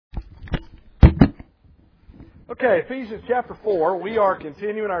Okay, Ephesians chapter 4. We are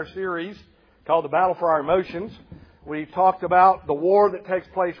continuing our series called The Battle for Our Emotions. We talked about the war that takes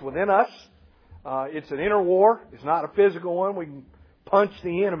place within us. It's an inner war. It's not a physical one. We can punch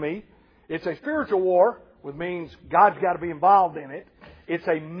the enemy. It's a spiritual war, which means God's got to be involved in it. It's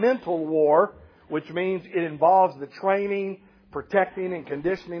a mental war, which means it involves the training, protecting, and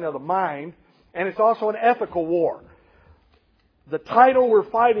conditioning of the mind. And it's also an ethical war. The title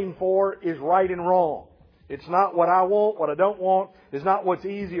we're fighting for is right and wrong. It's not what I want, what I don't want. It's not what's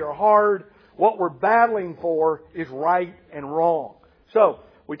easy or hard. What we're battling for is right and wrong. So,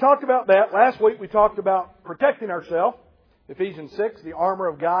 we talked about that. Last week we talked about protecting ourselves. Ephesians 6, the armor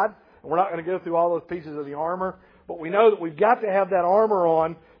of God. And we're not going to go through all those pieces of the armor. But we know that we've got to have that armor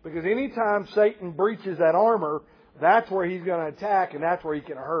on, because anytime Satan breaches that armor, that's where he's going to attack and that's where he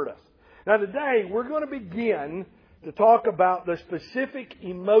can hurt us. Now today we're going to begin to talk about the specific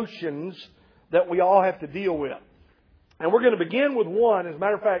emotions that we all have to deal with. And we're going to begin with one. As a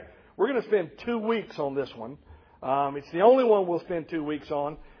matter of fact, we're going to spend 2 weeks on this one. It's the only one we'll spend 2 weeks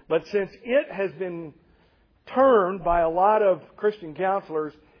on. But since it has been termed by a lot of Christian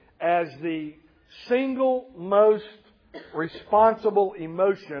counselors as the single most responsible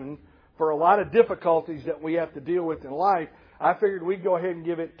emotion for a lot of difficulties that we have to deal with in life, I figured we'd go ahead and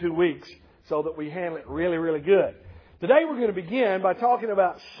give it 2 weeks so that we handle it really, really good. Today we're going to begin by talking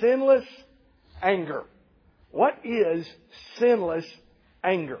about sinless anger. What is sinless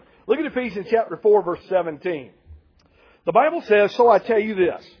anger? Look at Ephesians chapter 4, verse 17. The Bible says, "So I tell you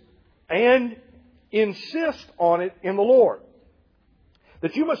this, and insist on it in the Lord,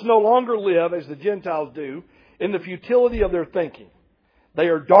 that you must no longer live as the Gentiles do in the futility of their thinking. They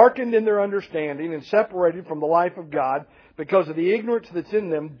are darkened in their understanding and separated from the life of God because of the ignorance that's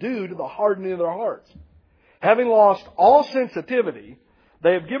in them due to the hardening of their hearts. Having lost all sensitivity,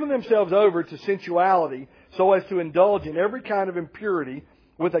 they have given themselves over to sensuality so as to indulge in every kind of impurity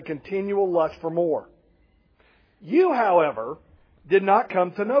with a continual lust for more. You, however, did not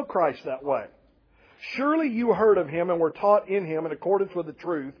come to know Christ that way. Surely you heard of Him and were taught in Him in accordance with the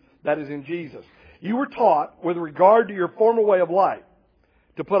truth that is in Jesus. You were taught, with regard to your former way of life,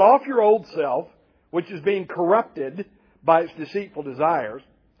 to put off your old self, which is being corrupted by its deceitful desires,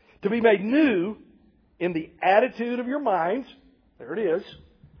 to be made new in the attitude of your minds." There it is.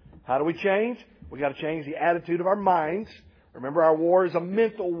 How do we change? We've got to change the attitude of our minds. Remember, our war is a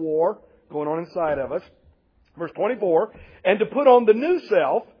mental war going on inside of us. Verse 24, "And to put on the new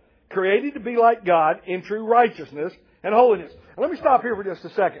self, created to be like God in true righteousness and holiness." And let me stop here for just a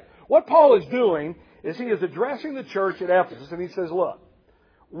second. What Paul is doing is he is addressing the church at Ephesus, and he says, look,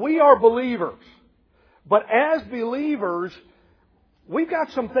 we are believers. But as believers, we've got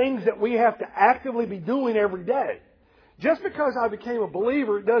some things that we have to actively be doing every day. Just because I became a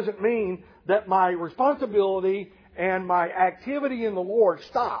believer, it doesn't mean that my responsibility and my activity in the Lord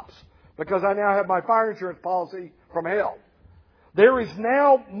stops because I now have my fire insurance policy from hell. There is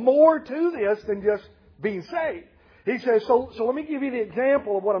now more to this than just being saved. He says, so let me give you the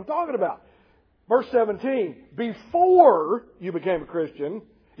example of what I'm talking about. Verse 17, before you became a Christian,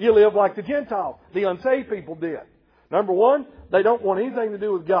 you lived like the Gentiles, the unsaved people did. Number one, they don't want anything to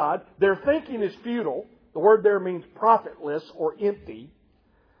do with God. Their thinking is futile. The word there means profitless or empty.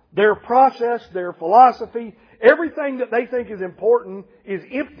 Their process, their philosophy, everything that they think is important is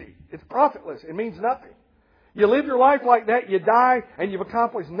empty. It's profitless. It means nothing. You live your life like that, you die, and you've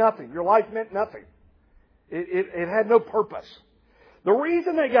accomplished nothing. Your life meant nothing. It had no purpose. The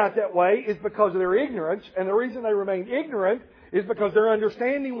reason they got that way is because of their ignorance, and the reason they remained ignorant is because their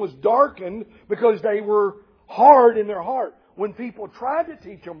understanding was darkened because they were hard in their heart. When people tried to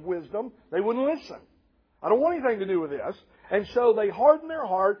teach them wisdom, they wouldn't listen. I don't want anything to do with this. And so they hardened their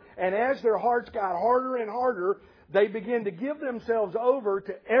heart, and as their hearts got harder and harder, they began to give themselves over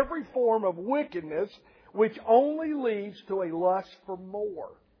to every form of wickedness, which only leads to a lust for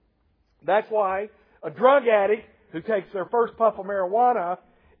more. That's why a drug addict who takes their first puff of marijuana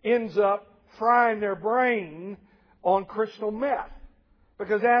ends up frying their brain on crystal meth.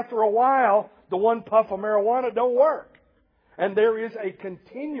 Because after a while, the one puff of marijuana don't work. And there is a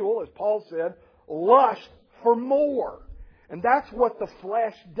continual, as Paul said, lust for more. And that's what the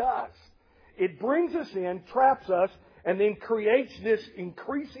flesh does. It brings us in, traps us, and then creates this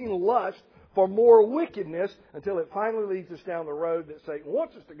increasing lust for more wickedness until it finally leads us down the road that Satan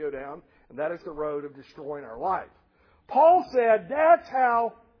wants us to go down, and that is the road of destroying our life. Paul said that's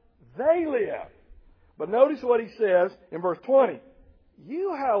how they live. But notice what he says in verse 20.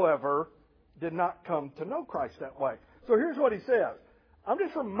 You, however, did not come to know Christ that way. So here's what he says. I'm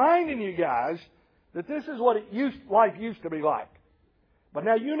just reminding you guys that this is what life used to be like. But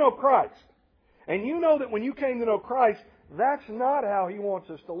now you know Christ. And you know that when you came to know Christ, that's not how He wants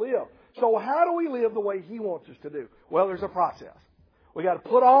us to live. So how do we live the way He wants us to do? Well, there's a process. We got to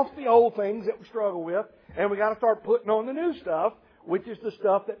put off the old things that we struggle with, and we got to start putting on the new stuff, which is the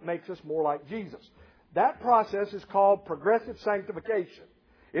stuff that makes us more like Jesus. That process is called progressive sanctification.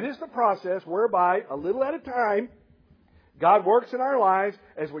 It is the process whereby, a little at a time, God works in our lives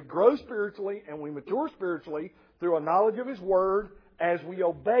as we grow spiritually and we mature spiritually through a knowledge of His Word, as we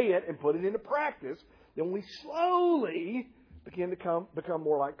obey it and put it into practice, then we slowly begin to become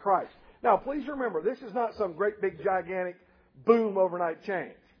more like Christ. Now, please remember, this is not some great big gigantic boom overnight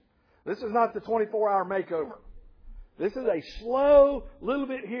change. This is not the 24-hour makeover. This is a slow, little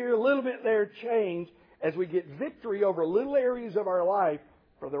bit here, little bit there change as we get victory over little areas of our life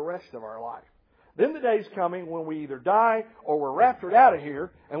for the rest of our life. Then the day's coming when we either die or we're raptured out of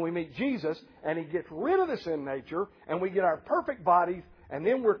here and we meet Jesus and He gets rid of the sin nature and we get our perfect bodies and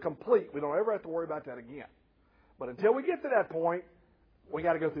then we're complete. We don't ever have to worry about that again. But until we get to that point, we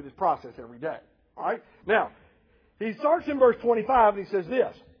got to go through this process every day. All right? Now, he starts in verse 25 and he says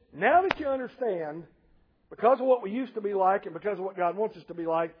this: now that you understand, because of what we used to be like and because of what God wants us to be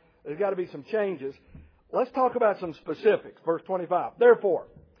like, there's got to be some changes. Let's talk about some specifics. Verse 25. Therefore,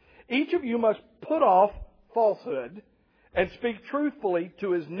 each of you must put off falsehood and speak truthfully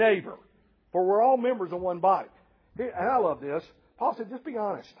to his neighbor, for we're all members of one body. And I love this. Paul said, just be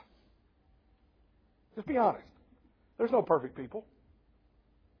honest. Just be honest. There's no perfect people.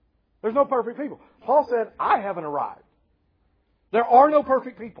 There's no perfect people. Paul said, I haven't arrived. There are no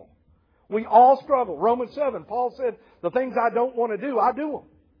perfect people. We all struggle. Romans 7, Paul said, the things I don't want to do, I do them.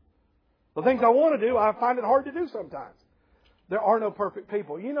 The things I want to do, I find it hard to do sometimes. There are no perfect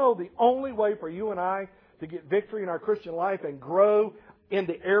people. You know, the only way for you and I to get victory in our Christian life and grow in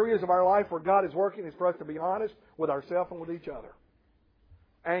the areas of our life where God is working is for us to be honest with ourselves and with each other.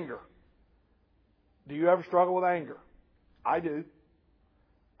 Anger. Do you ever struggle with anger? I do.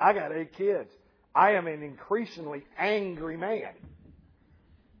 I got 8 kids. I am an increasingly angry man.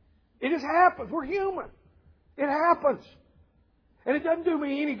 It just happens. We're human. It happens. And it doesn't do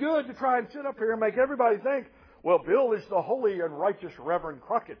me any good to try and sit up here and make everybody think, well, Bill is the holy and righteous Reverend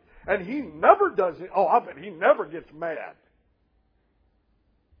Crockett, and he never does it. Oh, I bet he never gets mad.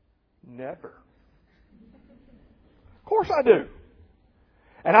 Never. Of course I do.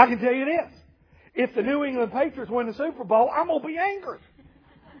 And I can tell you this. If the New England Patriots win the Super Bowl, I'm going to be angry.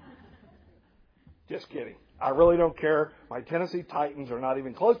 Just kidding. I really don't care. My Tennessee Titans are not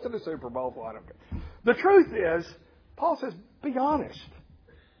even close to the Super Bowl, so I don't care. The truth is, Paul says, be honest.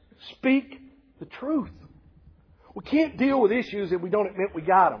 Speak the truth. We can't deal with issues if we don't admit we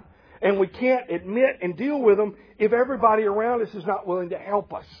got them. And we can't admit and deal with them if everybody around us is not willing to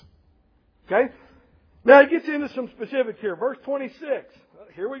help us. Okay? Now it gets into some specifics here. Verse 26.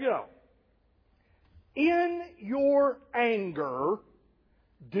 Here we go. In your anger,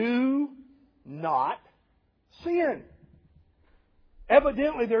 do not sin.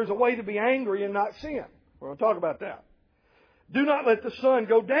 Evidently, there's a way to be angry and not sin. We're going to talk about that. Do not let the sun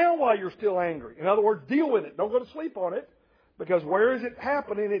go down while you're still angry. In other words, deal with it. Don't go to sleep on it. Because where is it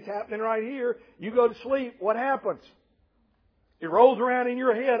happening? It's happening right here. You go to sleep, what happens? It rolls around in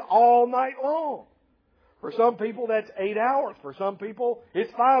your head all night long. For some people, that's 8 hours. For some people,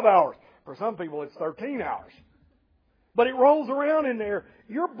 it's 5 hours. For some people, it's 13 hours. But it rolls around in there.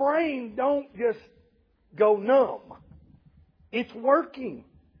 Your brain don't just go numb. It's working.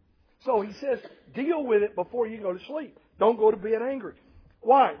 So he says, deal with it before you go to sleep. Don't go to bed angry.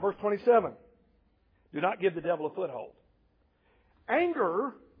 Why? Verse 27. Do not give the devil a foothold.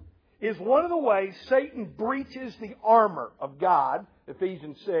 Anger is one of the ways Satan breaches the armor of God,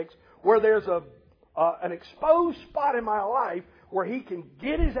 Ephesians 6, where there's an exposed spot in my life where he can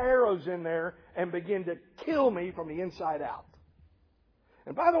get his arrows in there and begin to kill me from the inside out.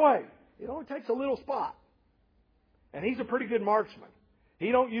 And by the way, it only takes a little spot. And he's a pretty good marksman.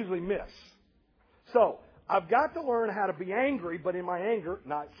 He don't usually miss. So, I've got to learn how to be angry, but in my anger,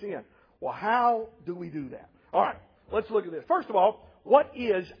 not sin. Well, how do we do that? All right, let's look at this. First of all, what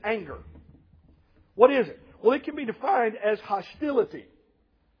is anger? What is it? Well, it can be defined as hostility.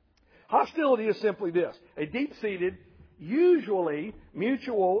 Hostility is simply this: a deep-seated, usually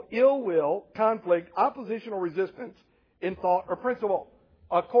mutual ill will, conflict, opposition, or resistance in thought or principle,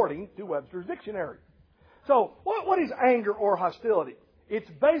 according to Webster's dictionary. So, what is anger or hostility? It's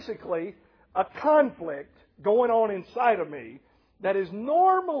basically a conflict going on inside of me that is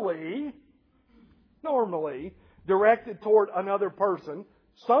normally directed toward another person,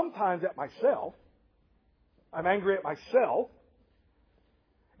 sometimes at myself. I'm angry at myself.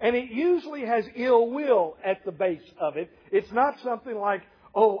 And it usually has ill will at the base of it. It's not something like,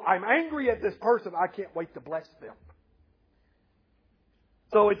 oh, I'm angry at this person, I can't wait to bless them.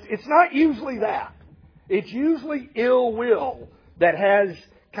 So it's not usually that. It's usually ill will that has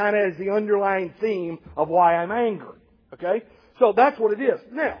kind of as the underlying theme of why I'm angry. Okay? So that's what it is.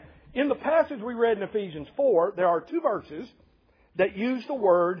 Now, in the passage we read in Ephesians 4, there are 2 verses that use the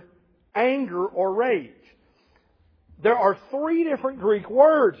word anger or rage. There are 3 different Greek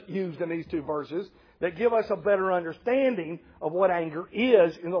words used in these 2 verses that give us a better understanding of what anger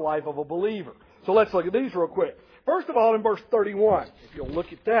is in the life of a believer. So let's look at these real quick. First of all, in verse 31, if you'll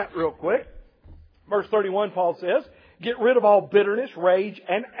look at that real quick. Verse 31, Paul says, get rid of all bitterness, rage,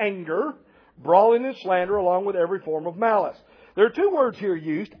 and anger, brawling and slander, along with every form of malice. There are 2 words here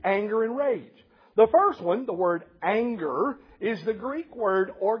used, anger and rage. The first one, the word anger, is the Greek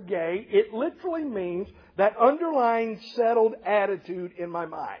word orge. It literally means that underlying settled attitude in my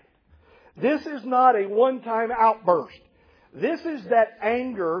mind. This is not a one-time outburst. This is that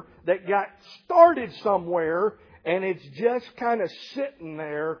anger that got started somewhere and it's just kind of sitting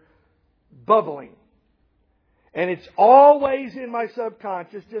there bubbling. And it's always in my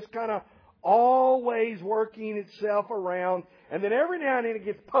subconscious, just kind of always working itself around. And then every now and then it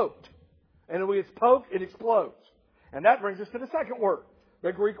gets poked. And when it's poked, it explodes. And that brings us to the second word,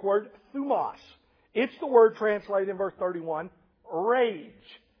 the Greek word thumos. It's the word translated in verse 31, rage.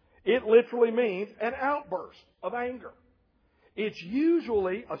 It literally means an outburst of anger. It's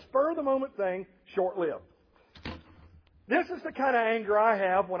usually a spur-of-the-moment thing, short-lived. This is the kind of anger I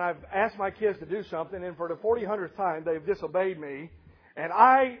have when I've asked my kids to do something and for the 400th time they've disobeyed me. And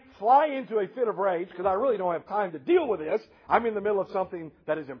I fly into a fit of rage because I really don't have time to deal with this. I'm in the middle of something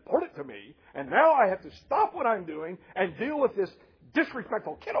that is important to me. And now I have to stop what I'm doing and deal with this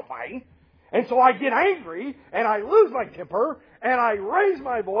disrespectful kid of mine. And so I get angry and I lose my temper and I raise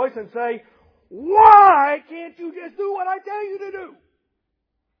my voice and say, why can't you just do what I tell you to do?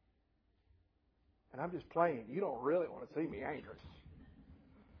 And I'm just playing. You don't really want to see me angry.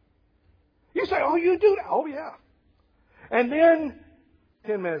 You say, oh, you do that? Oh, yeah. And then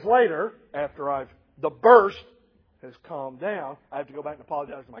 10 minutes later, after the burst has calmed down, I have to go back and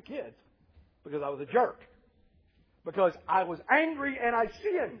apologize to my kids because I was a jerk. Because I was angry and I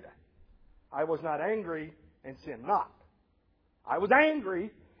sinned. I was not angry and sinned not. I was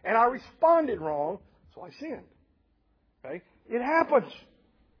angry and I responded wrong, so I sinned. Okay? It happens.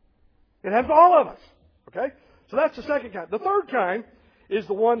 It happens to all of us. Okay? So that's the second kind. The third kind is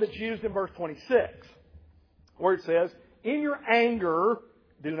the one that's used in verse 26, where it says, in your anger,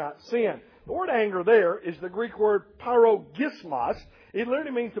 do not sin. The word anger there is the Greek word pyrogismos. It literally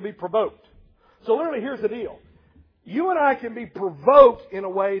means to be provoked. So literally, here's the deal. You and I can be provoked in a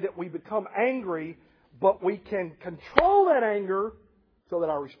way that we become angry, but we can control that anger so that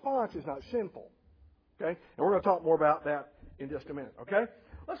our response is not sinful. Okay? And we're going to talk more about that in just a minute. Okay?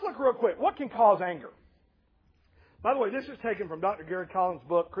 Let's look real quick. What can cause anger? By the way, this is taken from Dr. Gary Collins'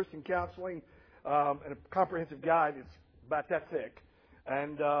 book, Christian Counseling, and a comprehensive guide. It's about that thick.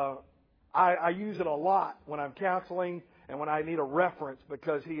 And I use it a lot when I'm counseling and when I need a reference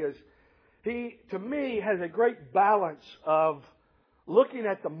because he, to me, has a great balance of looking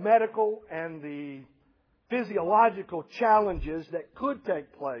at the medical and the physiological challenges that could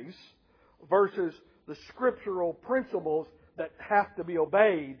take place versus the scriptural principles that have to be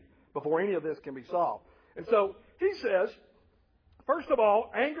obeyed before any of this can be solved. And so he says, first of all,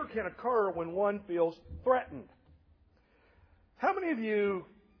 anger can occur when one feels threatened. How many of you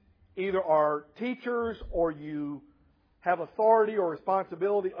either are teachers or you have authority or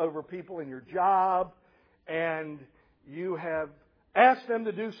responsibility over people in your job and you have asked them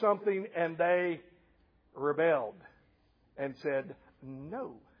to do something and they rebelled and said,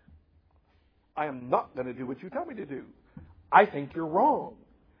 no, I am not going to do what you tell me to do. I think you're wrong.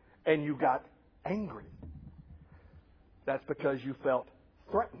 And you got angry. That's because you felt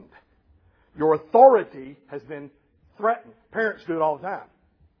threatened. Your authority has been threatened. Parents do it all the time.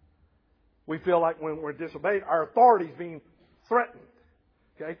 We feel like when we're disobeyed, our authority is being threatened.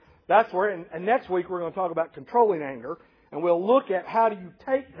 Okay? That's where, and next week we're going to talk about controlling anger. And we'll look at how do you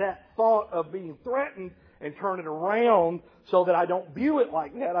take that thought of being threatened and turn it around so that I don't view it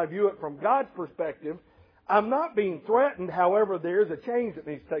like that. I view it from God's perspective. I'm not being threatened. However, there is a change that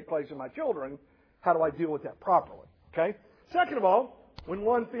needs to take place in my children. How do I deal with that properly? Okay? Second of all, when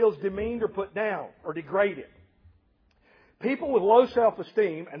one feels demeaned or put down or degraded. People with low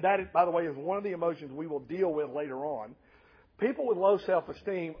self-esteem, and that, is, by the way, is one of the emotions we will deal with later on. People with low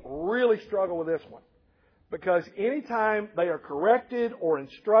self-esteem really struggle with this one. Because anytime they are corrected or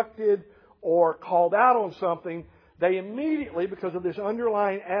instructed or called out on something, they immediately, because of this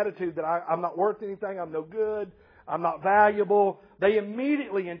underlying attitude that I'm not worth anything, I'm no good, I'm not valuable, they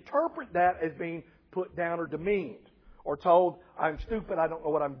immediately interpret that as being put down or demeaned, or told, I'm stupid, I don't know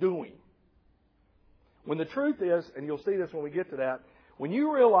what I'm doing. When the truth is, and you'll see this when we get to that, when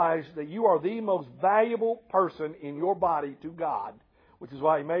you realize that you are the most valuable person in your body to God, which is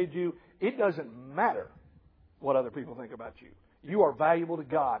why He made you, it doesn't matter what other people think about you. You are valuable to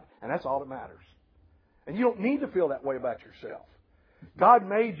God, and that's all that matters. And you don't need to feel that way about yourself. God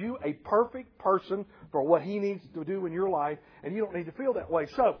made you a perfect person for what He needs to do in your life, and you don't need to feel that way.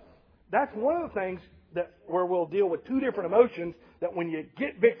 So, that's one of the things where we'll deal with two different emotions, that when you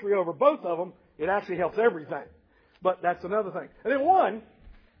get victory over both of them, it actually helps everything. But that's another thing. And then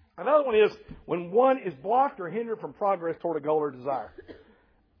another one is when one is blocked or hindered from progress toward a goal or desire.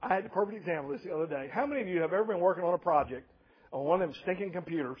 I had the perfect example of this the other day. How many of you have ever been working on a project on one of them stinking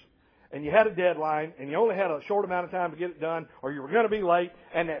computers, and you had a deadline, and you only had a short amount of time to get it done, or you were going to be late,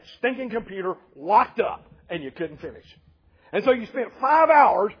 and that stinking computer locked up, and you couldn't finish? And so you spent 5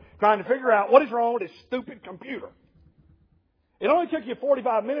 hours trying to figure out what is wrong with this stupid computer. It only took you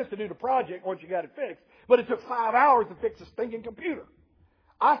 45 minutes to do the project once you got it fixed, but it took 5 hours to fix a stinking computer.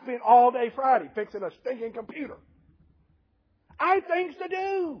 I spent all day Friday fixing a stinking computer. I had things to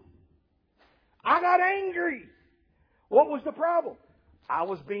do. I got angry. What was the problem? I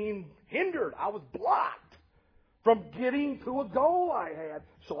was being hindered. I was blocked from getting to a goal I had,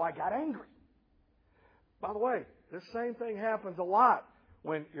 so I got angry. By the way, this same thing happens a lot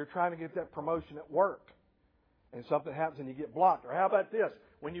when you're trying to get that promotion at work and something happens and you get blocked. Or how about this?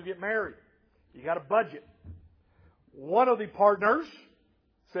 When you get married, you got a budget. One of the partners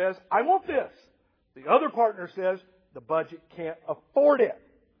says, I want this. The other partner says, the budget can't afford it.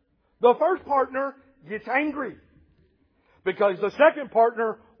 The first partner gets angry because the second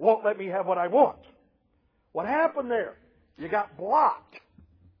partner won't let me have what I want. What happened there? You got blocked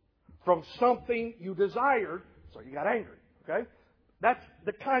from something you desired, so you got angry. Okay? That's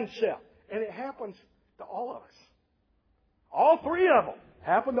the concept. And it happens to all of us. All three of them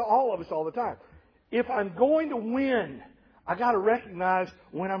happen to all of us all the time. If I'm going to win, I got to recognize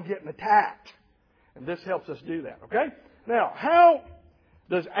when I'm getting attacked. And this helps us do that. Okay? Now, how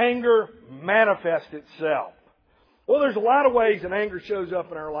does anger manifest itself? Well, there's a lot of ways that anger shows up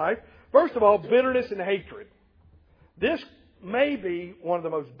in our life. First of all, bitterness and hatred. This may be one of the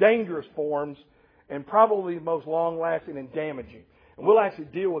most dangerous forms and probably the most long-lasting and damaging. And we'll actually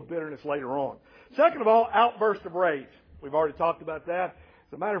deal with bitterness later on. Second of all, outburst of rage. We've already talked about that.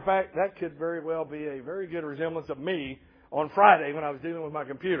 As a matter of fact, that could very well be a very good resemblance of me on Friday when I was dealing with my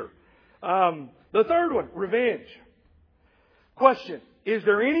computer. The third one, revenge. Question, is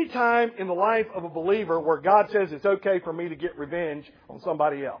there any time in the life of a believer where God says it's okay for me to get revenge on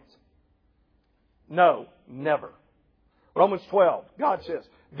somebody else? No, never. Romans 12, God says,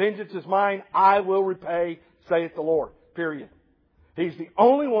 vengeance is mine, I will repay, saith the Lord. Period. He's the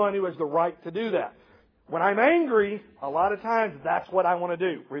only one who has the right to do that. When I'm angry, a lot of times that's what I want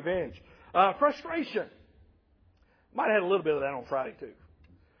to do, revenge. Frustration. Might have had a little bit of that on Friday too.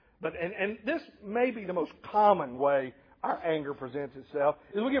 But and this may be the most common way our anger presents itself,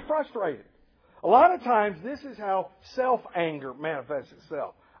 is we get frustrated. A lot of times this is how self-anger manifests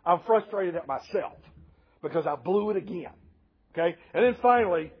itself. I'm frustrated at myself because I blew it again. Okay? And then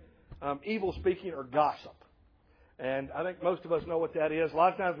finally, evil speaking or gossip. And I think most of us know what that is. A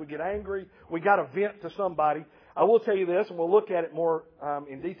lot of times we get angry. We got to vent to somebody. I will tell you this, and we'll look at it more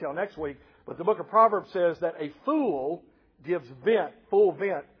in detail next week. But the book of Proverbs says that a fool gives full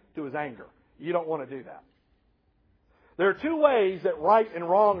vent to his anger. You don't want to do that. There are two ways that right and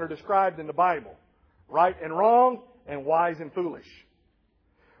wrong are described in the Bible. Right and wrong, and wise and foolish.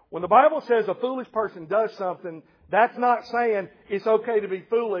 When the Bible says a foolish person does something, that's not saying it's okay to be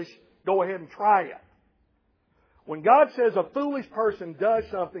foolish, go ahead and try it. When God says a foolish person does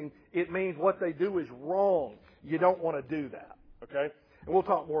something, it means what they do is wrong. You don't want to do that. Okay? And we'll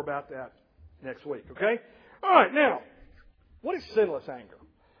talk more about that next week. Okay? All right, now, what is sinless anger?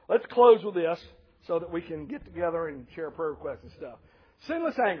 Let's close with this so that we can get together and share prayer requests and stuff.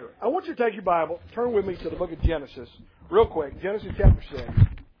 Sinless anger. I want you to take your Bible, turn with me to the book of Genesis, real quick. Genesis chapter 6.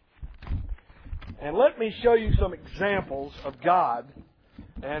 And let me show you some examples of God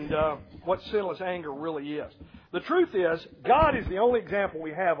and what sinless anger really is. The truth is, God is the only example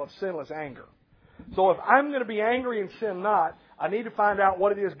we have of sinless anger. So if I'm going to be angry and sin not, I need to find out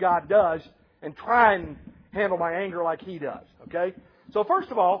what it is God does and try and handle my anger like He does. Okay? So first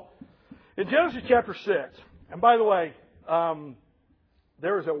of all, in Genesis chapter 6, and by the way,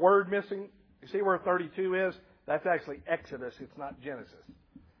 there is a word missing. You see where 32 is? That's actually Exodus. It's not Genesis.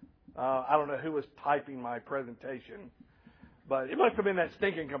 I don't know who was typing my presentation, but it must have been that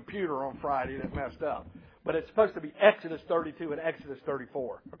stinking computer on Friday that messed up. but it's supposed to be Exodus 32 and Exodus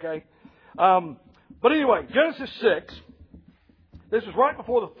 34. Okay? But anyway, Genesis 6, this is right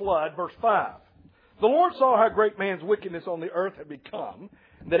before the flood, verse 5. The Lord saw how great man's wickedness on the earth had become,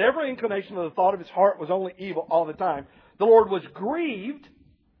 that every inclination of the thought of his heart was only evil all the time. The Lord was grieved,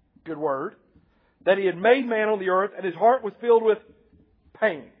 good word, that he had made man on the earth, and his heart was filled with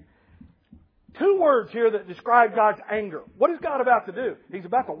pain. Two words here that describe God's anger. What is God about to do? He's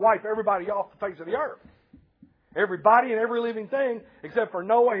about to wipe everybody off the face of the earth. Everybody and every living thing, except for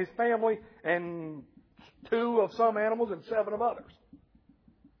Noah, his family, and 2 of some animals and 7 of others.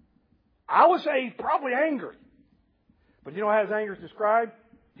 I would say he's probably angry. But you know how his anger is described?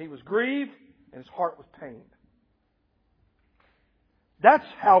 He was grieved and his heart was pained. That's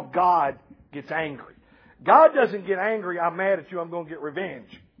how God gets angry. God doesn't get angry, I'm mad at you, I'm going to get revenge.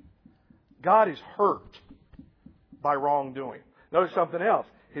 God is hurt by wrongdoing. Notice something else.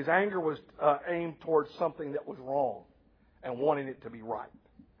 His anger was aimed towards something that was wrong and wanting it to be right.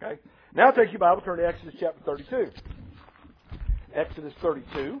 Okay? Now take your Bible, turn to Exodus chapter 32. Exodus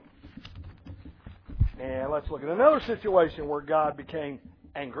 32. And let's look at another situation where God became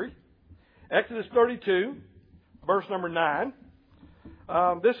angry. Exodus 32, verse number 9.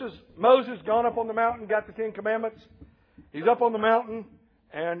 This is Moses gone up on the mountain, got the 10 Commandments. He's up on the mountain,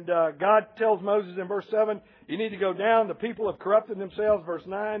 and God tells Moses in verse 7, you need to go down. The people have corrupted themselves. Verse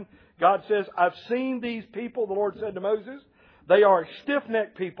 9, God says, I've seen these people, the Lord said to Moses. They are a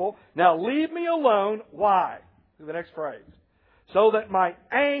stiff-necked people. Now leave me alone. Why? To the next phrase. So that my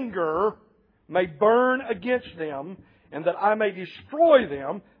anger may burn against them, and that I may destroy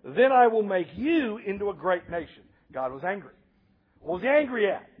them. Then I will make you into a great nation. God was angry. What was he angry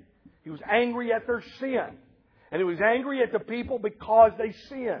at? He was angry at their sin. And he was angry at the people because they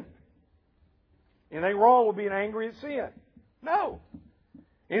sinned. Anything wrong with being angry at sin? No.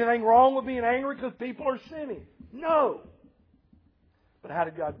 Anything wrong with being angry because people are sinning? No. But how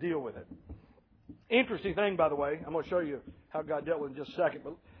did God deal with it? Interesting thing, by the way. I'm going to show you how God dealt with it in just a second.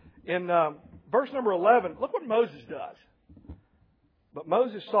 But in verse number 11, look what Moses does. But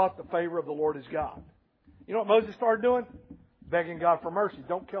Moses sought the favor of the Lord his God. You know what Moses started doing? Begging God for mercy.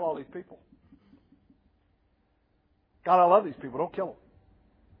 Don't kill all these people. God, I love these people. Don't kill them.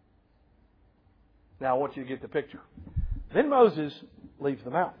 Now I want you to get the picture. Then Moses leaves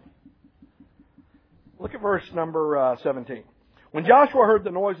the mountain. Look at verse number 17. When Joshua heard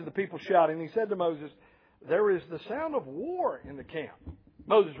the noise of the people shouting, he said to Moses, there is the sound of war in the camp.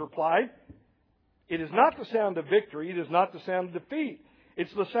 Moses replied, it is not the sound of victory. It is not the sound of defeat.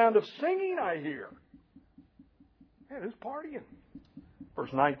 It's the sound of singing I hear. Man, who's partying?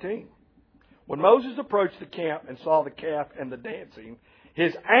 Verse 19. When Moses approached the camp and saw the calf and the dancing,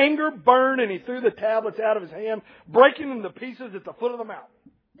 his anger burned and he threw the tablets out of his hand, breaking them to pieces at the foot of the mountain.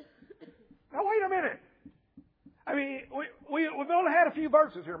 Now wait a minute. I mean, we've only had a few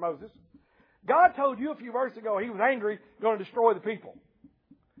verses here, Moses. God told you a few verses ago he was angry, going to destroy the people.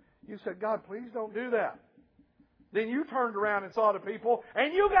 You said, God, please don't do that. Then you turned around and saw the people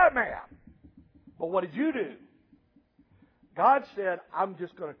and you got mad. But what did you do? God said, I'm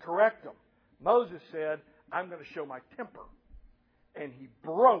just going to correct them. Moses said, I'm going to show my temper. And he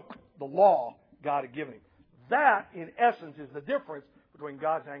broke the law God had given him. That, in essence, is the difference between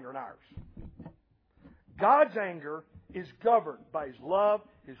God's anger and ours. God's anger is governed by His love,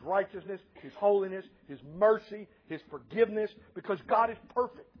 His righteousness, His holiness, His mercy, His forgiveness, because God is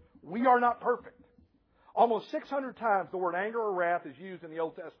perfect. We are not perfect. Almost 600 times the word anger or wrath is used in the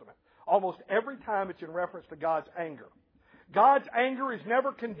Old Testament. Almost every time it's in reference to God's anger. God's anger is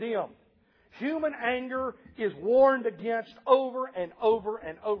never condemned. Human anger is warned against over and over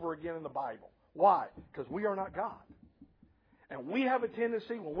and over again in the Bible. Why? Because we are not God. And we have a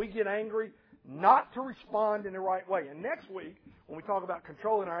tendency, when we get angry, not to respond in the right way. And next week, when we talk about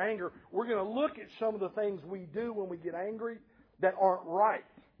controlling our anger, we're going to look at some of the things we do when we get angry that aren't right,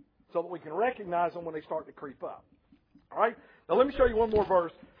 so that we can recognize them when they start to creep up. All right? Now let me show you one more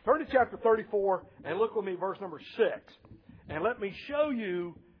verse. Turn to chapter 34 and look with me verse number 6. And let me show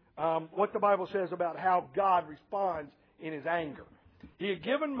you what the Bible says about how God responds in His anger. He had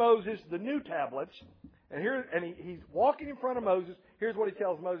given Moses the new tablets, and he's walking in front of Moses. Here's what he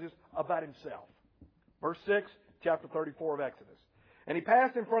tells Moses about himself. Verse 6, chapter 34 of Exodus. And he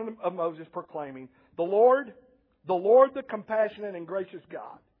passed in front of Moses proclaiming, the Lord, the compassionate and gracious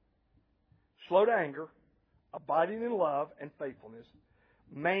God, slow to anger, abiding in love and faithfulness,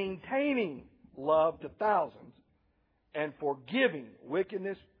 maintaining love to thousands, and forgiving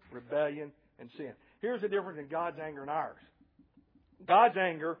wickedness, rebellion, and sin. Here's the difference in God's anger and ours. God's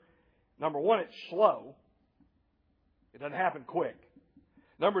anger, number one, it's slow. It doesn't happen quick.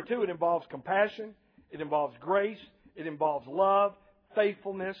 Number two, it involves compassion. It involves grace. It involves love,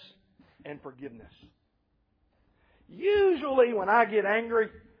 faithfulness, and forgiveness. Usually when I get angry,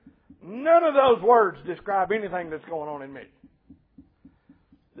 none of those words describe anything that's going on in me.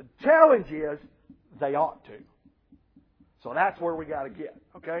 The challenge is they ought to. So that's where we got to get,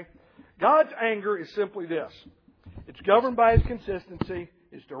 okay? God's anger is simply this. It's governed by His consistency.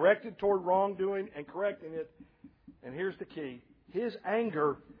 It's directed toward wrongdoing and correcting it. And here's the key. His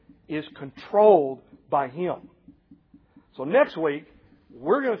anger is controlled by Him. So next week,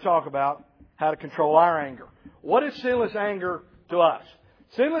 we're going to talk about how to control our anger. What is sinless anger to us?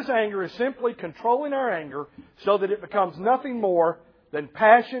 Sinless anger is simply controlling our anger so that it becomes nothing more than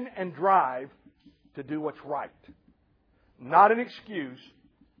passion and drive to do what's right. Not an excuse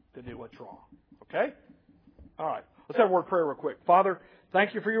to do what's wrong. Okay? All right. Let's have a word of prayer real quick. Father,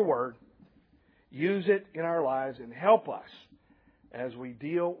 thank You for Your Word. Use it in our lives and help us as we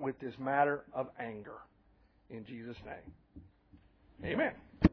deal with this matter of anger. In Jesus' name. Amen.